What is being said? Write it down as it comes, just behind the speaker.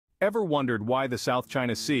Ever wondered why the South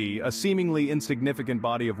China Sea, a seemingly insignificant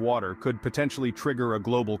body of water, could potentially trigger a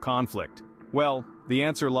global conflict? Well, the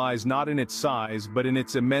answer lies not in its size but in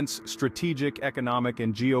its immense strategic, economic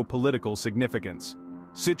and geopolitical significance.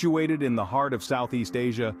 Situated in the heart of Southeast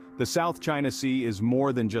Asia, the South China Sea is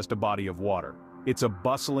more than just a body of water. It's a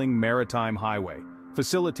bustling maritime highway,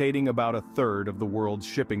 facilitating about a third of the world's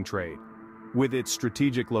shipping trade. With its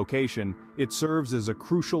strategic location, it serves as a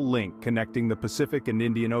crucial link connecting the Pacific and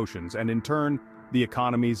Indian Oceans and in turn, the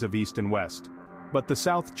economies of East and West. But the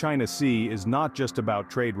South China Sea is not just about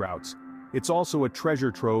trade routes, it's also a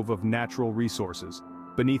treasure trove of natural resources.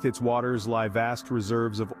 Beneath its waters lie vast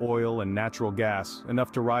reserves of oil and natural gas,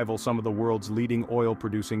 enough to rival some of the world's leading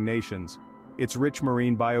oil-producing nations. Its rich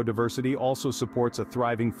marine biodiversity also supports a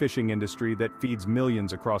thriving fishing industry that feeds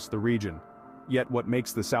millions across the region. Yet what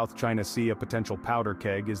makes the South China Sea a potential powder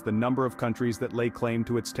keg is the number of countries that lay claim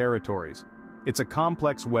to its territories. It's a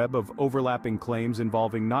complex web of overlapping claims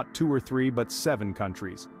involving not 2 or 3 but 7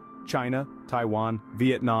 countries: China, Taiwan,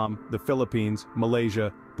 Vietnam, the Philippines,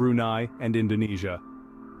 Malaysia, Brunei, and Indonesia.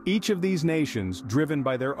 Each of these nations, driven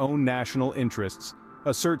by their own national interests,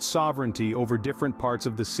 asserts sovereignty over different parts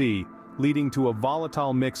of the sea, leading to a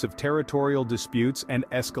volatile mix of territorial disputes and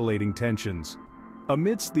escalating tensions.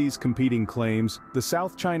 Amidst these competing claims, the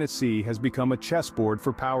South China Sea has become a chessboard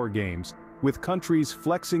for power games, with countries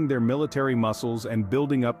flexing their military muscles and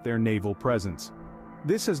building up their naval presence.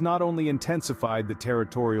 This has not only intensified the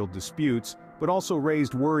territorial disputes, but also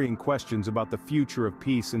raised worrying questions about the future of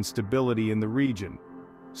peace and stability in the region.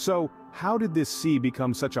 So, how did this sea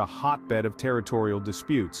become such a hotbed of territorial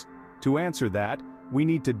disputes? To answer that, we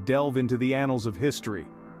need to delve into the annals of history.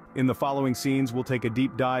 In the following scenes, we'll take a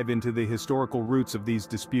deep dive into the historical roots of these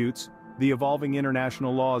disputes, the evolving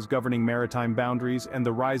international laws governing maritime boundaries, and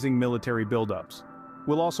the rising military buildups.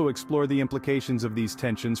 We'll also explore the implications of these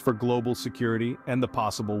tensions for global security and the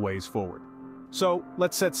possible ways forward. So,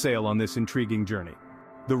 let's set sail on this intriguing journey.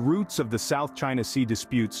 The roots of the South China Sea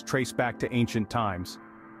disputes trace back to ancient times.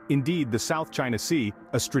 Indeed, the South China Sea,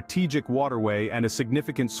 a strategic waterway and a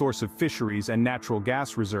significant source of fisheries and natural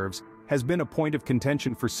gas reserves, has been a point of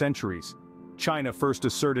contention for centuries. China first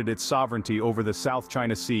asserted its sovereignty over the South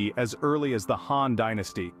China Sea as early as the Han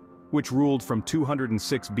Dynasty, which ruled from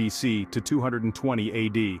 206 BC to 220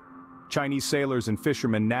 AD. Chinese sailors and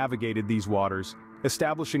fishermen navigated these waters,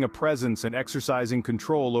 establishing a presence and exercising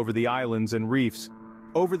control over the islands and reefs.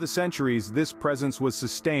 Over the centuries, this presence was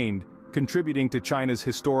sustained, contributing to China's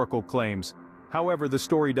historical claims. However, the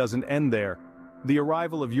story doesn't end there. The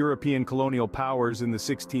arrival of European colonial powers in the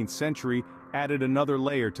 16th century added another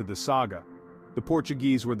layer to the saga. The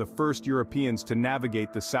Portuguese were the first Europeans to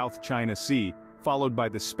navigate the South China Sea, followed by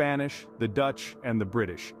the Spanish, the Dutch, and the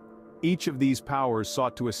British. Each of these powers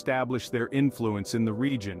sought to establish their influence in the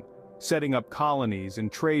region, setting up colonies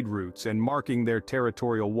and trade routes and marking their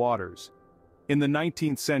territorial waters. In the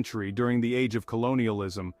 19th century, during the age of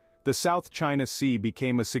colonialism, the South China Sea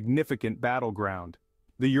became a significant battleground.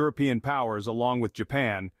 The European powers, along with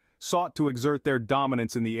Japan, sought to exert their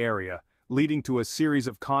dominance in the area, leading to a series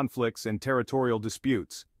of conflicts and territorial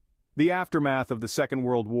disputes. The aftermath of the Second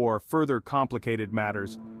World War further complicated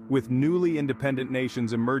matters, with newly independent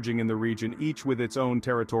nations emerging in the region, each with its own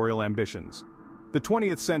territorial ambitions. The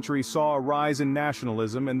 20th century saw a rise in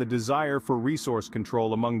nationalism and the desire for resource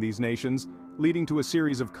control among these nations, leading to a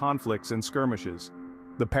series of conflicts and skirmishes.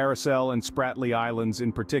 The Paracel and Spratly Islands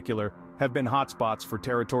in particular have been hotspots for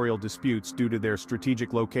territorial disputes due to their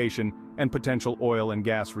strategic location and potential oil and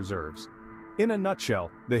gas reserves. In a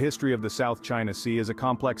nutshell, the history of the South China Sea is a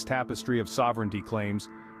complex tapestry of sovereignty claims,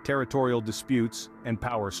 territorial disputes, and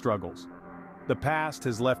power struggles. The past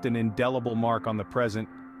has left an indelible mark on the present,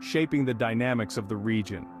 shaping the dynamics of the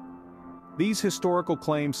region. These historical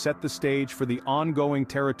claims set the stage for the ongoing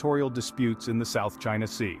territorial disputes in the South China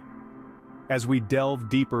Sea. As we delve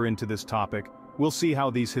deeper into this topic, we'll see how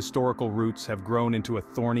these historical roots have grown into a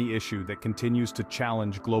thorny issue that continues to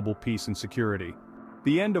challenge global peace and security.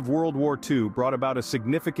 The end of World War II brought about a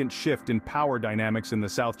significant shift in power dynamics in the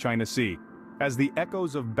South China Sea. As the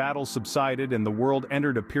echoes of battle subsided and the world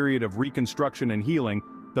entered a period of reconstruction and healing,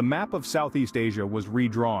 the map of Southeast Asia was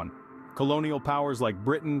redrawn. Colonial powers like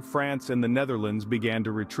Britain, France, and the Netherlands began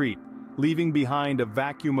to retreat, leaving behind a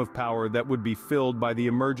vacuum of power that would be filled by the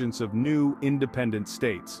emergence of new, independent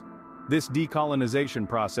states. This decolonization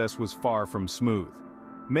process was far from smooth.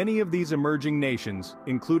 Many of these emerging nations,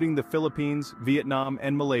 including the Philippines, Vietnam,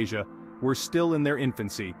 and Malaysia, were still in their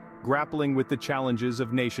infancy, grappling with the challenges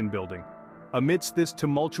of nation-building. Amidst this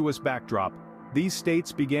tumultuous backdrop, these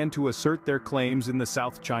states began to assert their claims in the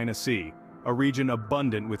South China Sea, a region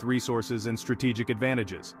abundant with resources and strategic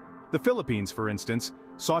advantages. The Philippines, for instance,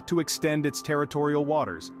 sought to extend its territorial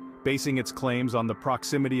waters, basing its claims on the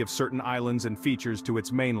proximity of certain islands and features to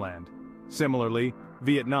its mainland. Similarly,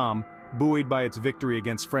 Vietnam, buoyed by its victory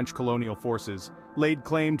against French colonial forces, laid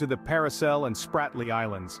claim to the Paracel and Spratly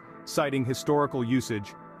Islands, citing historical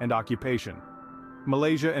usage and occupation.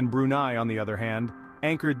 Malaysia and Brunei, on the other hand,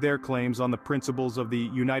 anchored their claims on the principles of the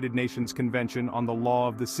United Nations Convention on the Law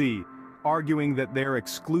of the Sea, arguing that their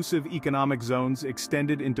exclusive economic zones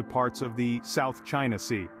extended into parts of the South China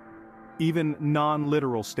Sea. Even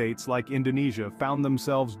non-littoral states like Indonesia found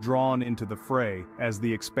themselves drawn into the fray as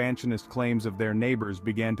the expansionist claims of their neighbors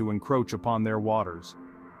began to encroach upon their waters.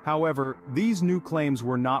 However, these new claims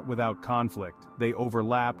were not without conflict. They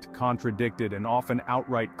overlapped, contradicted, and often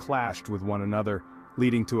outright clashed with one another,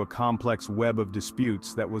 leading to a complex web of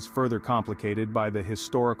disputes that was further complicated by the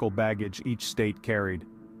historical baggage each state carried.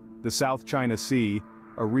 The South China Sea,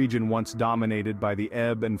 a region once dominated by the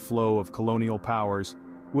ebb and flow of colonial powers,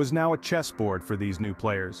 was now a chessboard for these new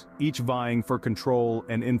players, each vying for control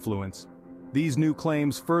and influence. These new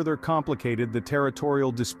claims further complicated the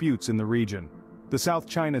territorial disputes in the region. The South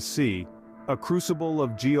China Sea, a crucible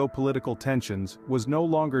of geopolitical tensions, was no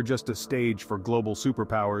longer just a stage for global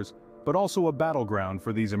superpowers, but also a battleground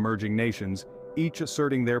for these emerging nations, each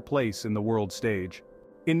asserting their place in the world stage.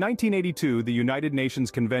 In 1982, the United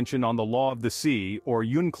Nations Convention on the Law of the Sea, or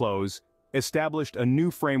UNCLOS, established a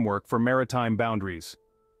new framework for maritime boundaries.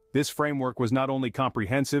 This framework was not only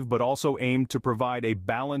comprehensive but also aimed to provide a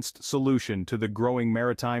balanced solution to the growing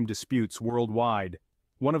maritime disputes worldwide.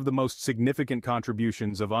 One of the most significant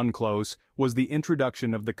contributions of UNCLOS was the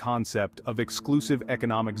introduction of the concept of exclusive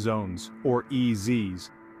economic zones, or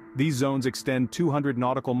EEZs. These zones extend 200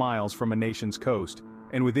 nautical miles from a nation's coast,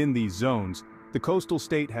 and within these zones, the coastal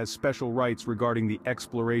state has special rights regarding the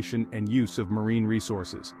exploration and use of marine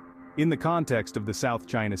resources. In the context of the South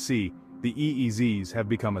China Sea, the EEZs have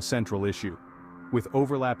become a central issue. With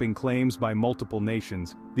overlapping claims by multiple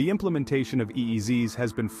nations, the implementation of EEZs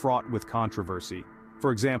has been fraught with controversy.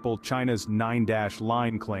 For example, China's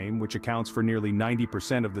 9-line claim, which accounts for nearly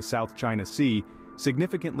 90% of the South China Sea,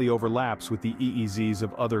 significantly overlaps with the EEZs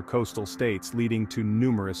of other coastal states, leading to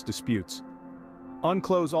numerous disputes.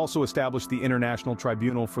 UNCLOS also established the International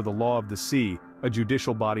Tribunal for the Law of the Sea, a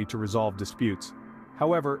judicial body to resolve disputes.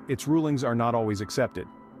 However, its rulings are not always accepted.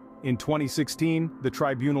 In 2016, the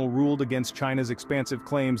tribunal ruled against China's expansive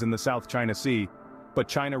claims in the South China Sea, but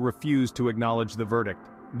China refused to acknowledge the verdict.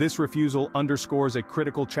 This refusal underscores a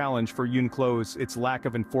critical challenge for UNCLOS, its lack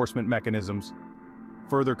of enforcement mechanisms.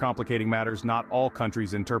 Further complicating matters, not all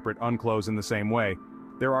countries interpret UNCLOS in the same way.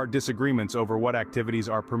 There are disagreements over what activities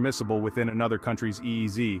are permissible within another country's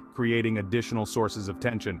EEZ, creating additional sources of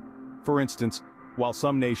tension. For instance, while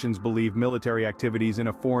some nations believe military activities in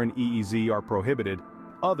a foreign EEZ are prohibited,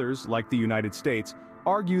 others, like the United States,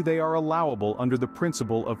 argue they are allowable under the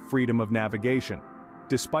principle of freedom of navigation.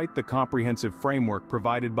 Despite the comprehensive framework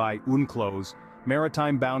provided by UNCLOS,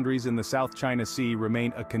 maritime boundaries in the South China Sea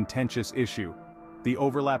remain a contentious issue. The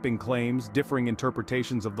overlapping claims, differing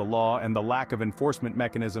interpretations of the law, and the lack of enforcement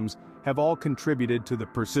mechanisms have all contributed to the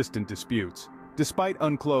persistent disputes. Despite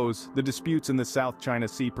UNCLOS, the disputes in the South China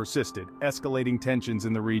Sea persisted, escalating tensions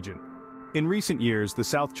in the region. In recent years, the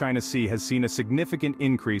South China Sea has seen a significant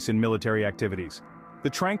increase in military activities. The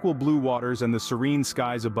tranquil blue waters and the serene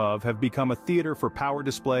skies above have become a theater for power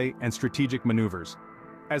display and strategic maneuvers.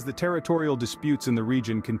 As the territorial disputes in the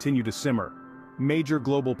region continue to simmer, major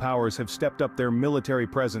global powers have stepped up their military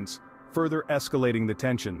presence, further escalating the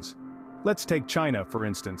tensions. Let's take China, for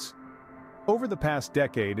instance. Over the past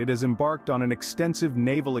decade, it has embarked on an extensive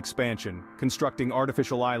naval expansion, constructing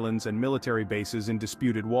artificial islands and military bases in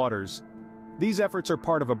disputed waters. These efforts are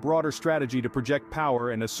part of a broader strategy to project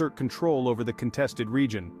power and assert control over the contested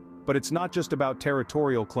region. But it's not just about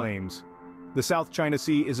territorial claims. The South China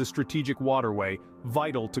Sea is a strategic waterway,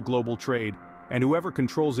 vital to global trade, and whoever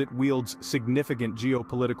controls it wields significant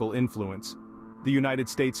geopolitical influence. The United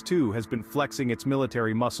States, too, has been flexing its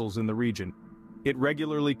military muscles in the region. It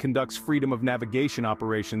regularly conducts freedom of navigation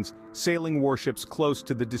operations, sailing warships close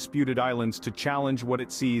to the disputed islands to challenge what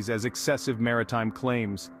it sees as excessive maritime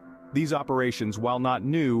claims. These operations, while not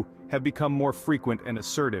new, have become more frequent and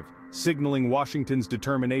assertive, signaling Washington's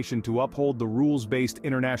determination to uphold the rules-based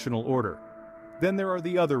international order. Then there are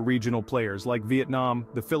the other regional players like Vietnam,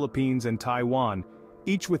 the Philippines, and Taiwan,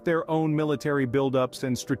 each with their own military buildups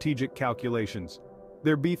and strategic calculations.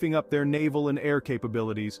 They're beefing up their naval and air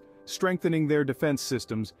capabilities, strengthening their defense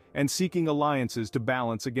systems, and seeking alliances to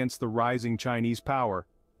balance against the rising Chinese power.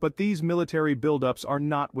 But these military buildups are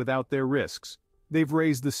not without their risks. They've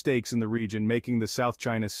raised the stakes in the region, making the South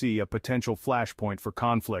China Sea a potential flashpoint for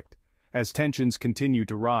conflict. As tensions continue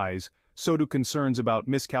to rise, so do concerns about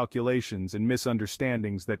miscalculations and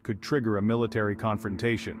misunderstandings that could trigger a military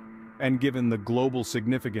confrontation. And given the global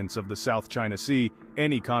significance of the South China Sea,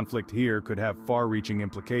 any conflict here could have far-reaching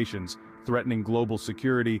implications, threatening global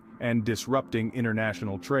security and disrupting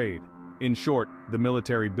international trade. In short, the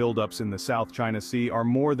military buildups in the South China Sea are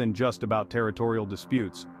more than just about territorial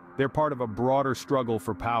disputes. They're part of a broader struggle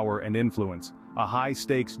for power and influence, a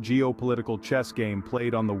high-stakes geopolitical chess game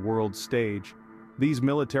played on the world stage. These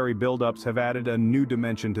military buildups have added a new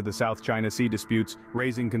dimension to the South China Sea disputes,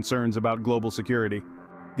 raising concerns about global security.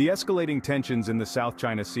 The escalating tensions in the South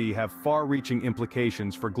China Sea have far-reaching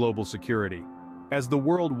implications for global security. As the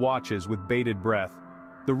world watches with bated breath,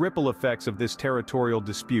 the ripple effects of this territorial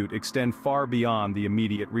dispute extend far beyond the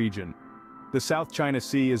immediate region. The South China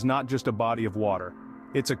Sea is not just a body of water,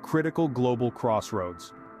 it's a critical global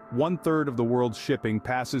crossroads. One-third of the world's shipping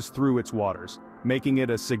passes through its waters, making it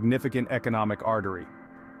a significant economic artery.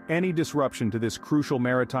 Any disruption to this crucial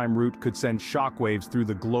maritime route could send shockwaves through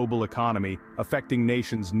the global economy, affecting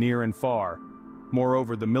nations near and far.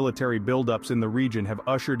 Moreover, the military buildups in the region have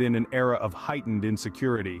ushered in an era of heightened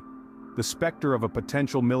insecurity. The specter of a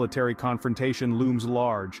potential military confrontation looms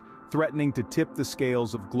large, threatening to tip the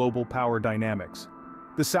scales of global power dynamics.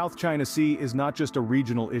 The South China Sea is not just a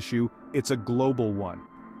regional issue, it's a global one.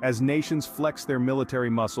 As nations flex their military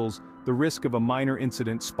muscles, the risk of a minor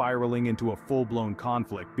incident spiraling into a full-blown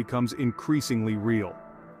conflict becomes increasingly real.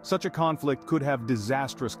 Such a conflict could have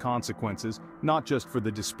disastrous consequences, not just for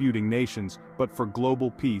the disputing nations, but for global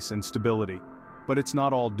peace and stability. But it's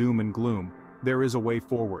not all doom and gloom. There is a way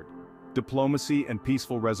forward. Diplomacy and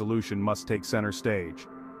peaceful resolution must take center stage.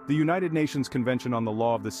 The United Nations Convention on the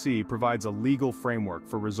Law of the Sea provides a legal framework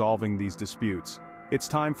for resolving these disputes. It's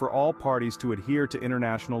time for all parties to adhere to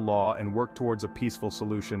international law and work towards a peaceful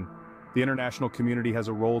solution. The international community has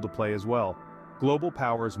a role to play as well. Global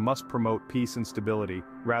powers must promote peace and stability,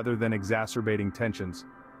 rather than exacerbating tensions.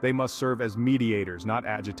 They must serve as mediators, not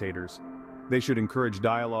agitators. They should encourage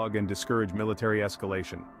dialogue and discourage military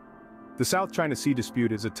escalation. The South China Sea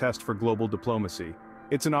dispute is a test for global diplomacy.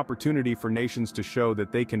 It's an opportunity for nations to show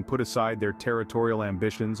that they can put aside their territorial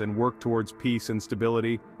ambitions and work towards peace and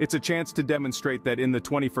stability. It's a chance to demonstrate that in the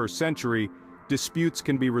 21st century, disputes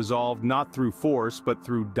can be resolved not through force but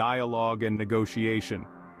through dialogue and negotiation.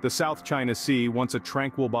 The South China Sea, once a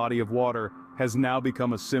tranquil body of water, has now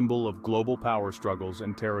become a symbol of global power struggles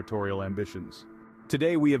and territorial ambitions.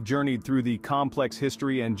 Today we have journeyed through the complex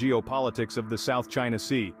history and geopolitics of the South China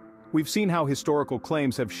Sea. We've seen how historical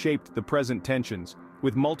claims have shaped the present tensions,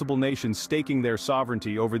 with multiple nations staking their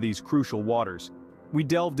sovereignty over these crucial waters. We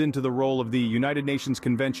delved into the role of the United Nations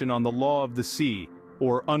Convention on the Law of the Sea,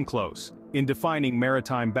 or UNCLOS, in defining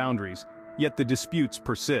maritime boundaries, yet the disputes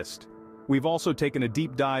persist. We've also taken a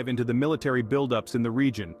deep dive into the military buildups in the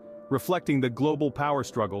region, reflecting the global power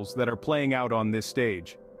struggles that are playing out on this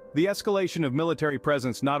stage. The escalation of military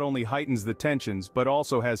presence not only heightens the tensions but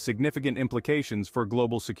also has significant implications for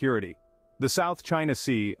global security. The South China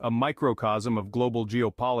Sea, a microcosm of global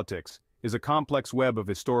geopolitics, is a complex web of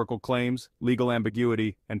historical claims, legal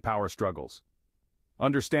ambiguity, and power struggles.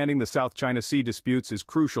 Understanding the South China Sea disputes is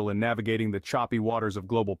crucial in navigating the choppy waters of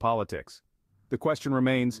global politics. The question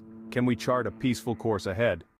remains, can we chart a peaceful course ahead?